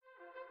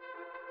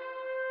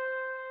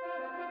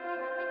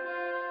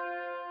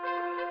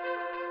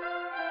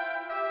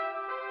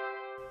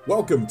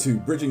Welcome to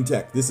Bridging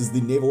Tech. This is the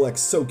Naval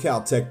X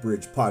SoCal Tech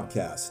Bridge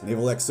podcast.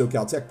 Naval X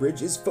SoCal Tech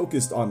Bridge is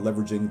focused on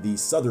leveraging the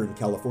Southern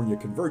California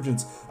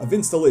convergence of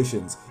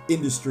installations,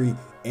 industry,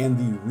 and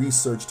the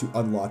research to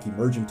unlock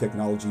emerging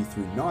technology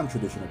through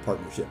non-traditional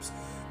partnerships.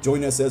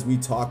 Join us as we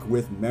talk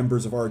with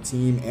members of our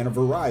team and a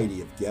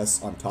variety of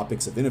guests on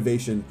topics of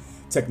innovation,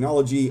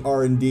 technology,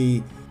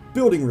 R&D,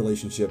 building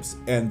relationships,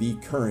 and the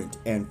current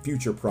and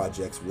future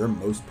projects we're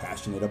most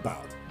passionate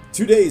about.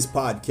 Today's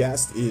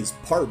podcast is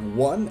part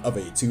one of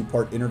a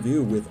two-part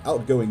interview with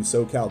outgoing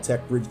SoCal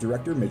Tech Bridge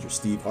Director, Major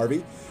Steve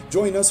Harvey.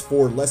 Join us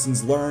for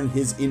lessons learned,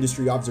 his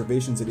industry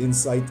observations and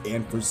insight,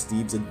 and for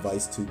Steve's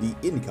advice to the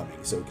incoming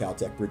SoCal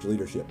Tech Bridge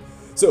leadership.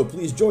 So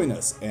please join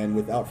us, and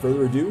without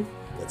further ado,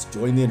 let's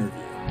join the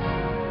interview.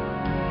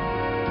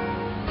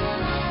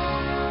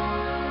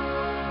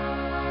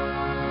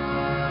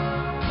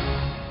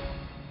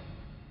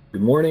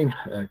 Good morning,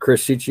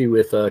 Chris Cici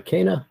with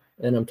Cana.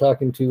 And I'm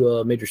talking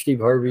to Major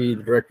Steve Harvey,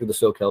 the director of the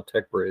SoCal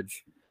Tech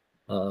Bridge.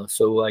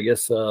 So I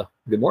guess,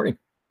 good morning.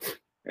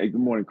 Hey, good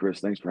morning,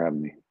 Chris. Thanks for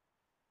having me.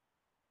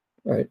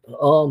 All right.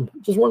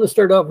 Just wanted to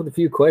start off with a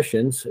few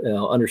questions.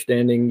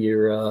 Understanding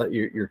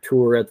your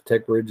tour at the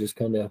Tech Bridge is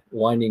kind of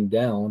winding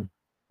down.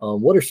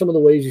 What are some of the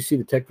ways you see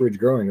the Tech Bridge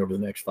growing over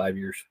the next 5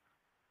 years?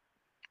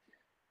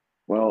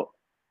 Well,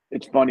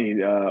 it's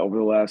funny. Over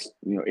the last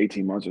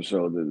 18 months or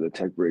so, the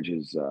Tech Bridge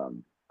is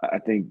I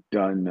think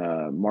done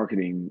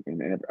marketing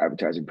and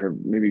advertising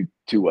maybe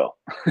too well.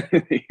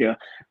 Yeah,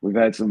 we've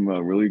had some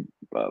really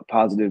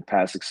positive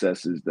past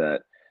successes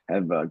that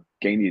have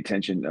gained the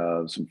attention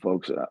of some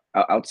folks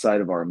outside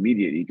of our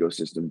immediate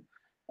ecosystem,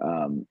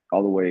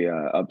 all the way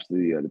up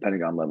to the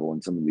Pentagon level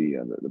and some of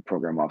the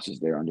program offices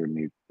there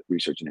underneath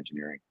research and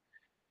engineering.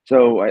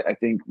 So I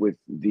think with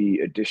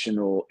the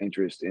additional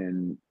interest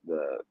in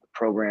the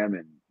program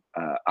and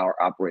our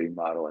operating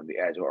model and the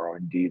agile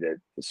R&D that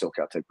the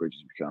SoCal Tech Bridge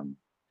has become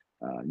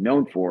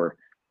known for,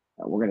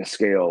 we're going to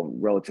scale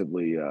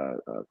relatively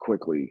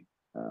quickly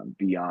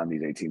beyond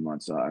these 18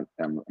 months. So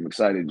I'm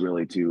excited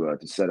really to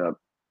set up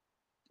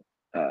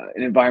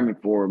an environment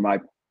for my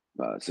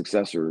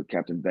successor,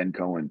 Captain Ben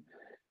Cohen,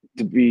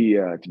 to be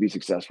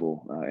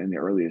successful in the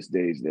earliest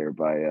days there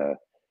by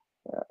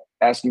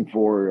asking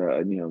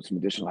for some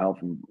additional help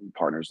from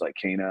partners like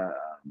Cana,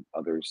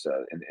 others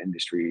in the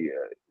industry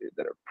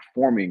that are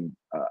performing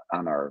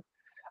on our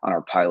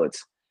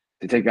pilots,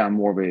 to take on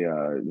more of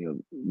a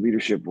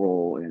leadership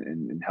role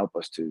and help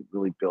us to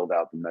really build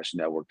out the mesh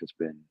network that's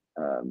been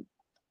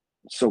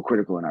so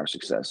critical in our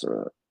success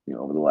over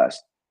the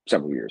last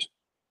several years.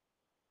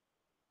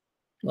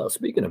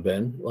 Speaking of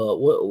Ben,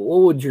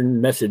 what would your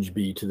message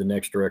be to the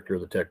next director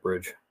of the Tech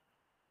Bridge?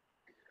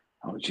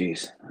 Oh,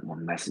 geez,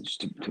 one message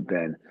to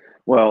Ben.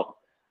 Well,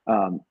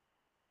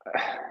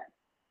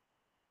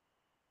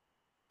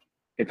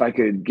 if I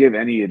could give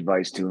any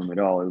advice to him at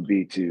all, it would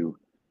be to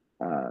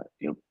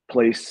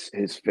place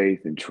his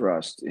faith and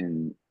trust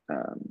in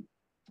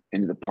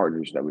the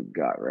partners that we've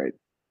got. Right,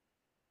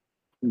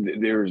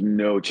 there's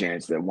no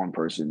chance that one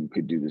person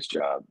could do this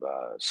job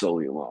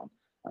solely alone.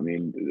 I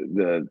mean,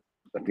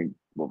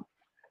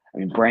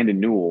 Brandon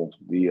Newell,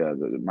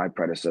 my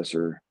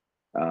predecessor,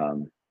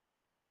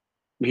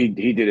 he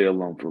did it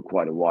alone for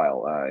quite a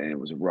while, and it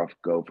was a rough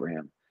go for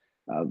him.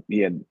 He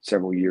had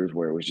several years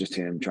where it was just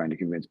him trying to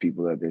convince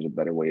people that there's a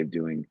better way of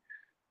doing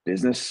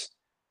business.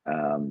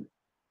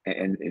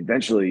 And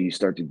eventually you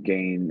start to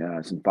gain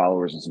some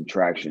followers and some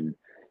traction.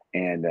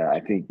 And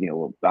I think,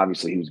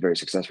 obviously he was very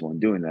successful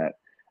in doing that.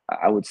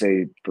 I would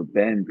say for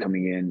Ben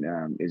coming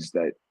in is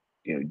that,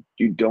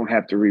 you don't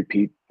have to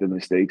repeat the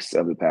mistakes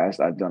of the past.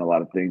 I've done a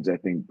lot of things I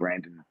think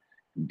Brandon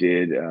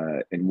did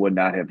and would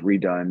not have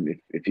redone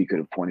if he could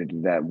have pointed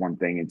to that one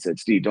thing and said,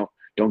 Steve,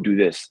 don't do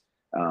this.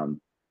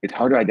 It's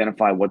hard to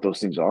identify what those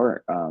things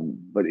are.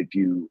 But if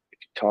you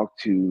talk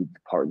to the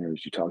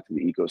partners, you talk to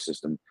the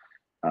ecosystem,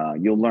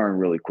 you'll learn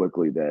really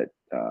quickly that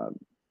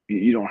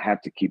you don't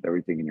have to keep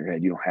everything in your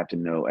head. You don't have to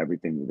know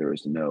everything that there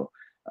is to know.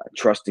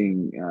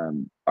 Trusting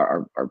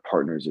our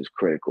partners is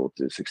critical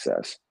to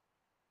success.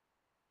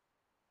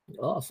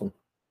 Awesome.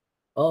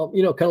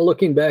 Kind of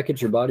looking back at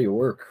your body of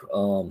work,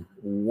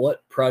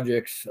 what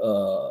projects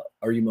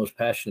are you most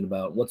passionate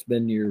about? What's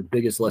been your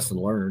biggest lesson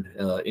learned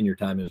in your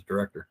time as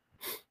director?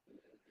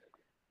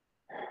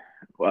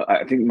 Well,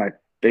 I think my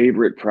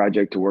favorite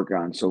project to work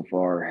on so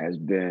far has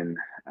been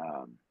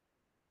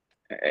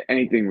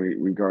anything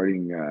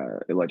regarding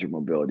electric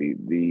mobility.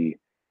 The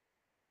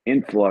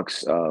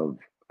influx of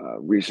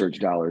research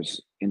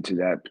dollars into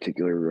that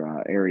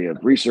particular area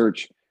of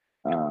research,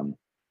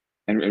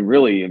 and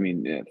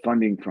really,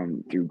 funding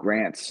through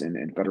grants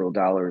and federal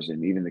dollars,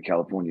 and even the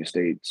California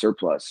state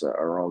surplus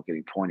are all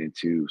getting pointed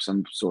to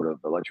some sort of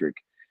electric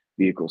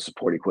vehicle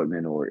support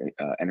equipment or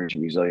energy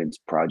resilience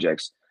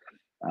projects.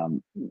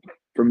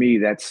 For me,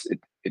 it's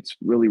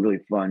really, really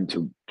fun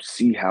to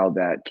see how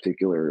that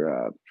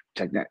particular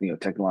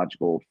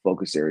technological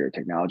focus area or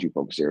technology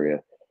focus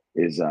area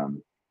is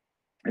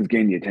has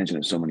gained the attention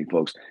of so many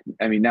folks.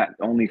 Not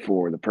only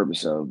for the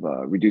purpose of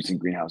reducing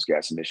greenhouse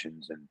gas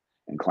emissions and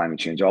and climate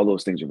change. All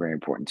those things are very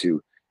important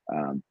too.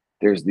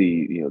 There's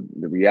the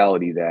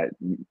reality that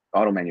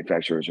auto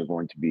manufacturers are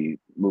going to be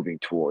moving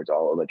towards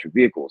all electric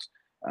vehicles.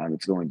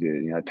 It's going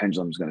to, the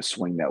pendulum is going to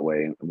swing that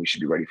way, and we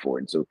should be ready for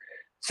it. And so,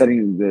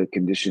 setting the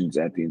conditions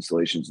at the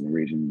installations in the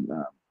region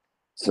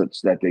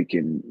such that they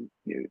can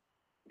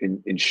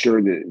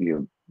ensure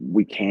that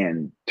we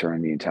can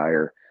turn the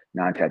entire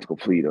non-tactical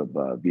fleet of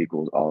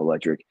vehicles all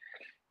electric.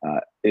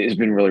 It's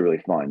been really,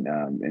 really fun.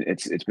 And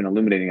it's been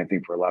illuminating, I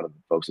think, for a lot of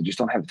folks that just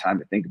don't have the time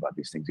to think about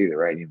these things either,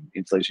 right?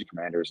 Installation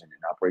commanders and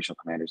operational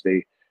commanders,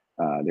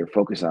 they're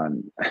focused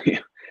on,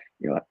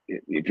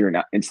 if you're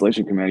an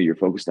installation commander, you're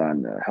focused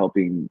on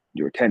helping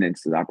your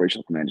tenants, the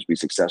operational commanders, be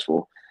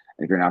successful.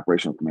 And if you're an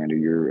operational commander,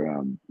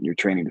 you're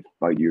training to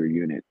fight your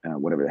unit,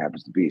 whatever that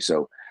happens to be.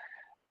 So,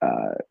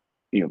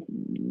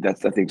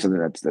 that's, I think, something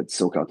that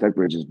SoCal Tech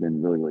Bridge has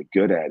been really, really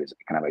good at, is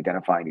kind of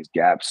identifying these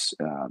gaps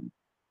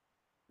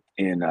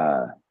in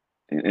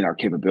our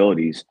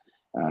capabilities,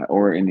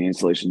 or in the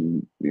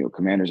installation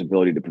commander's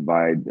ability to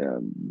provide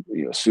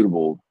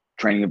suitable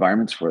training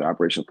environments for the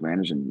operational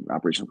commanders, and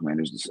operational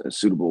commanders a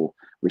suitable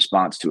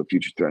response to a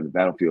future threat on the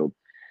battlefield,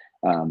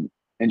 and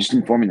just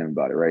informing them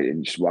about it, right,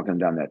 and just walking them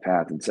down that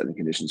path and setting the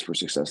conditions for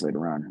success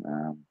later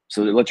on.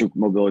 So the electric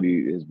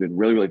mobility has been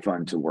really, really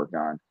fun to work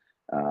on.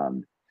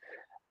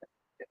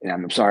 And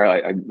I'm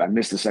sorry, I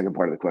missed the second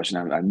part of the question.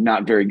 I'm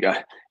not very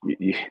good.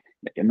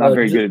 I'm not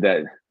very good at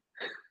that.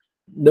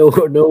 No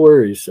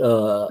worries.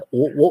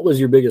 What was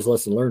your biggest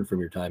lesson learned from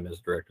your time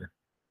as director?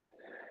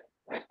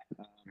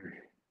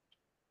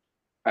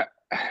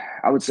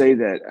 I would say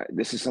that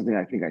this is something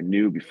I think I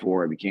knew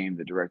before I became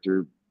the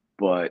director,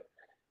 but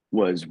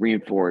was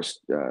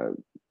reinforced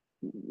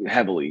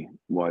heavily,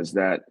 was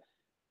that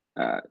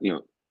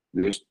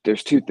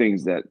there's two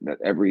things that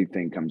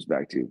everything comes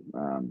back to,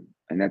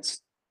 and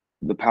that's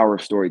the power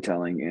of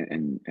storytelling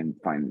and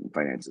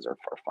finances or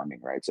funding,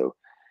 right? So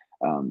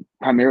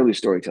primarily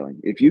storytelling.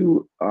 If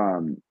you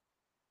want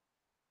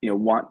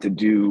to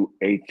do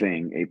a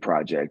thing, a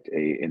project,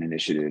 an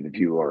initiative, if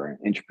you are an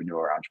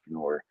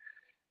entrepreneur,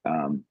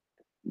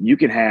 you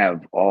can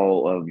have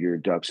all of your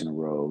ducks in a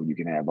row. You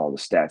can have all the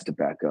stats to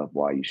back up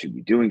why you should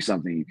be doing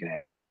something. You can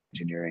have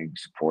engineering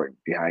support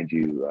behind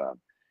you.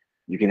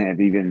 You can have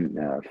even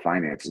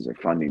finances or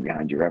funding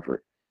behind your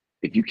effort.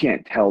 If you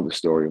can't tell the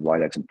story of why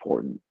that's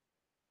important,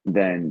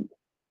 then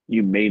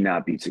you may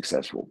not be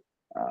successful.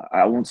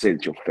 I won't say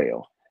that you'll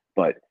fail,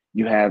 but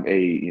you have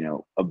a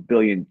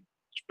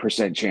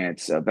 1,000,000,000%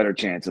 chance, a better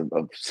chance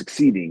of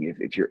succeeding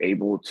if you're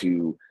able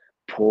to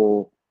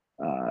pull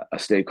a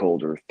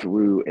stakeholder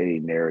through a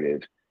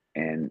narrative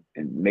and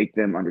make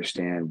them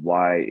understand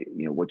why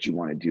what you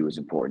want to do is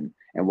important,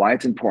 and why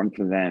it's important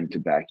for them to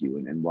back you,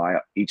 and why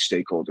each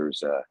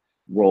stakeholder's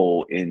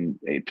role in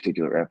a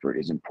particular effort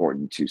is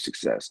important to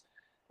success.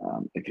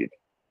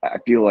 I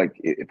feel like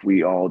if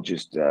we all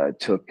just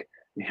took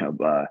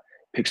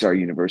Pixar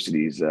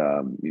University's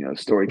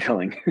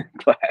storytelling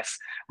class,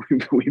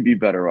 we'd be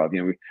better off.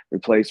 We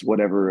replace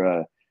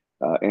whatever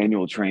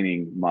annual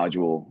training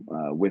module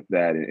with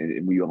that,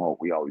 and we all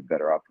be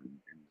better off in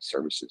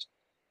services.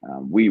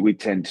 We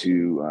tend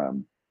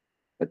to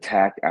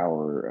attack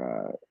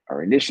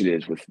our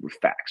initiatives with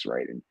facts,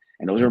 right?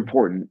 And those are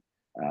important.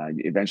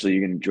 Eventually,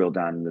 you're going to drill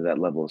down into that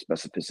level of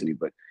specificity,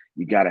 but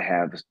you got to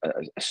have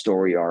a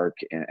story arc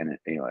and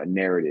a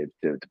narrative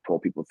to pull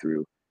people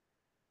through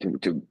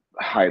to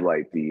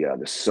highlight the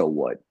so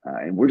what.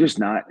 And we're just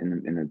not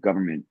in the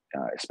government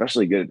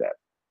especially good at that.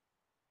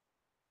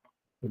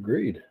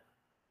 Agreed.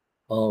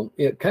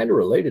 Kind of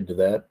related to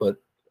that, but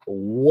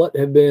what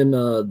have been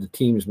the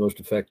team's most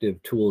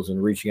effective tools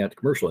in reaching out to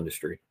commercial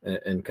industry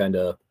and kind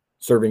of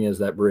serving as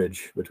that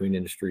bridge between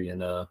industry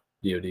and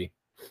DoD?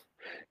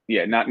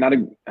 Yeah,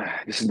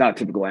 this is not a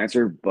typical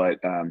answer, but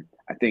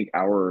I think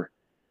our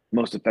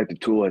most effective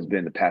tool has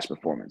been the past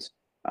performance.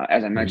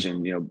 As I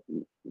mentioned,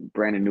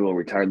 Brandon Newell,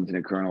 retired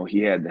lieutenant colonel, he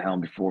had the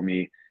helm before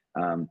me.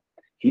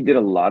 He did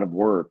a lot of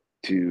work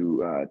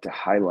to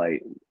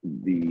highlight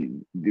the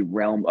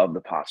realm of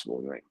the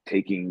possible, right?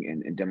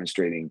 Taking and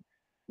demonstrating,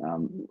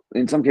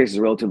 in some cases,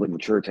 relatively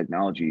mature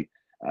technology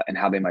and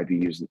how they might be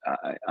used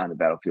on the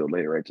battlefield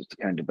later, right? Just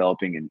kind of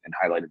developing and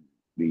highlighting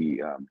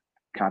the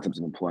concepts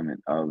of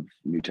employment of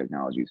new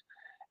technologies.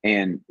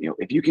 And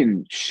if you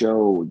can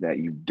show that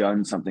you've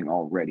done something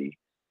already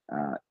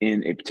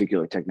in a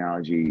particular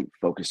technology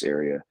focus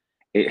area,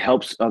 it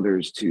helps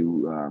others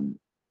to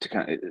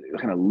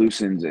kind of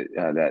loosens it,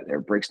 that or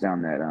breaks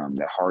down that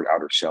hard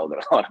outer shell that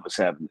a lot of us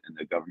have in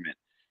the government,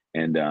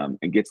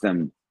 and gets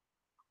them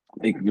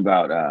thinking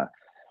about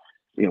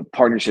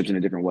partnerships in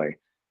a different way.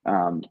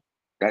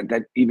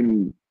 That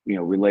even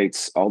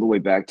relates all the way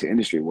back to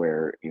industry,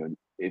 where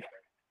if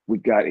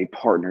we've got a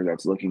partner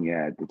that's looking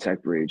at the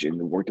Tech Bridge and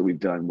the work that we've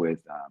done with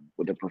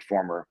the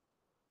performer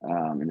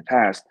in the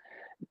past,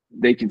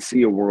 they can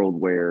see a world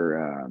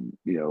where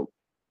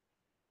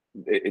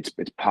it's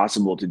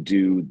possible to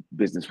do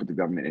business with the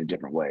government in a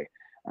different way.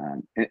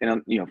 And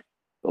a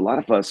lot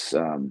of us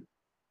in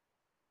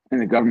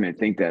the government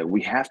think that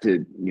we have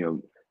to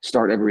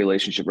start every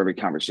relationship, every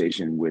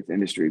conversation with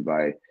industry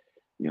by,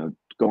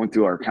 going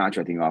through our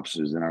contracting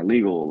officers and our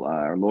legal,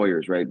 our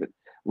lawyers, right? But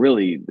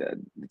really,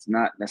 it's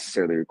not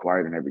necessarily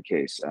required in every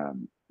case.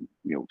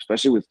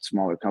 Especially with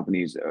smaller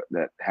companies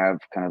that have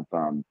kind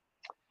of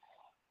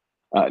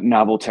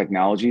novel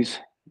technologies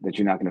that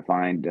you're not going to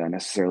find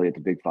necessarily at the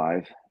big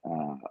five,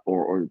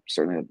 or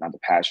certainly not the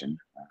passion.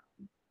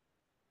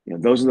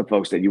 Those are the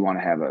folks that you want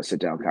to have a sit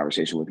down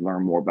conversation with,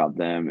 learn more about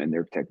them and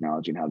their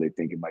technology and how they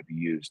think it might be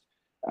used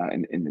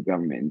in the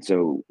government. And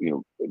so,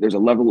 there's a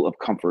level of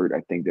comfort,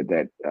 I think,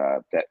 that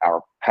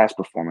our past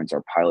performance,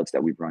 our pilots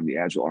that we've run, the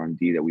agile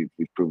R&D that we've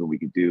proven we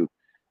could do,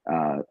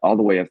 all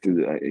the way up through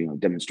the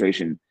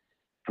demonstration,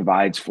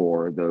 provides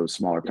for those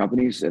smaller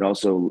companies. It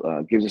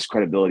also gives us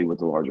credibility with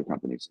the larger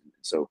companies.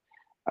 So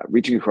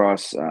reaching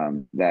across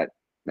that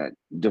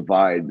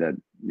divide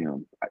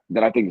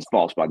that I think is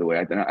false, by the way.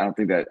 I don't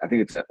think that. I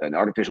think it's an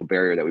artificial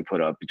barrier that we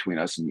put up between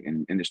us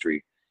and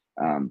industry.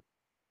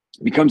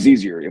 Becomes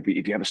easier if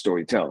you have a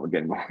story to tell.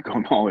 Again,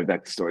 going all the way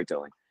back to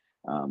storytelling.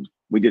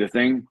 We did a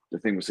thing. The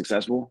thing was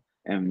successful,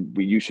 and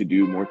you should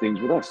do more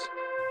things with us.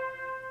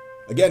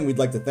 Again, we'd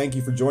like to thank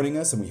you for joining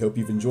us, and we hope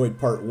you've enjoyed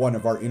part 1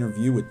 of our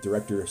interview with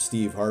Director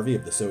Steve Harvey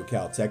of the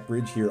SoCal Tech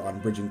Bridge here on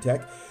Bridging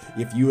Tech.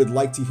 If you would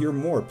like to hear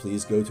more,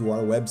 please go to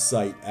our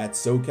website at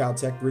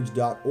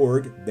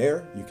socaltechbridge.org.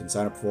 There, you can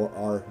sign up for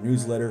our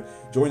newsletter,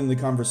 join in the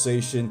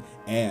conversation,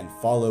 and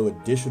follow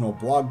additional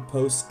blog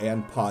posts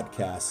and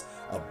podcasts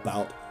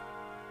about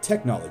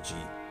technology,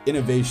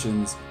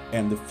 innovations,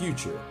 and the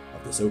future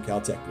of the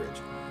SoCal Tech Bridge.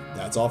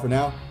 That's all for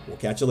now. We'll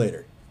catch you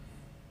later.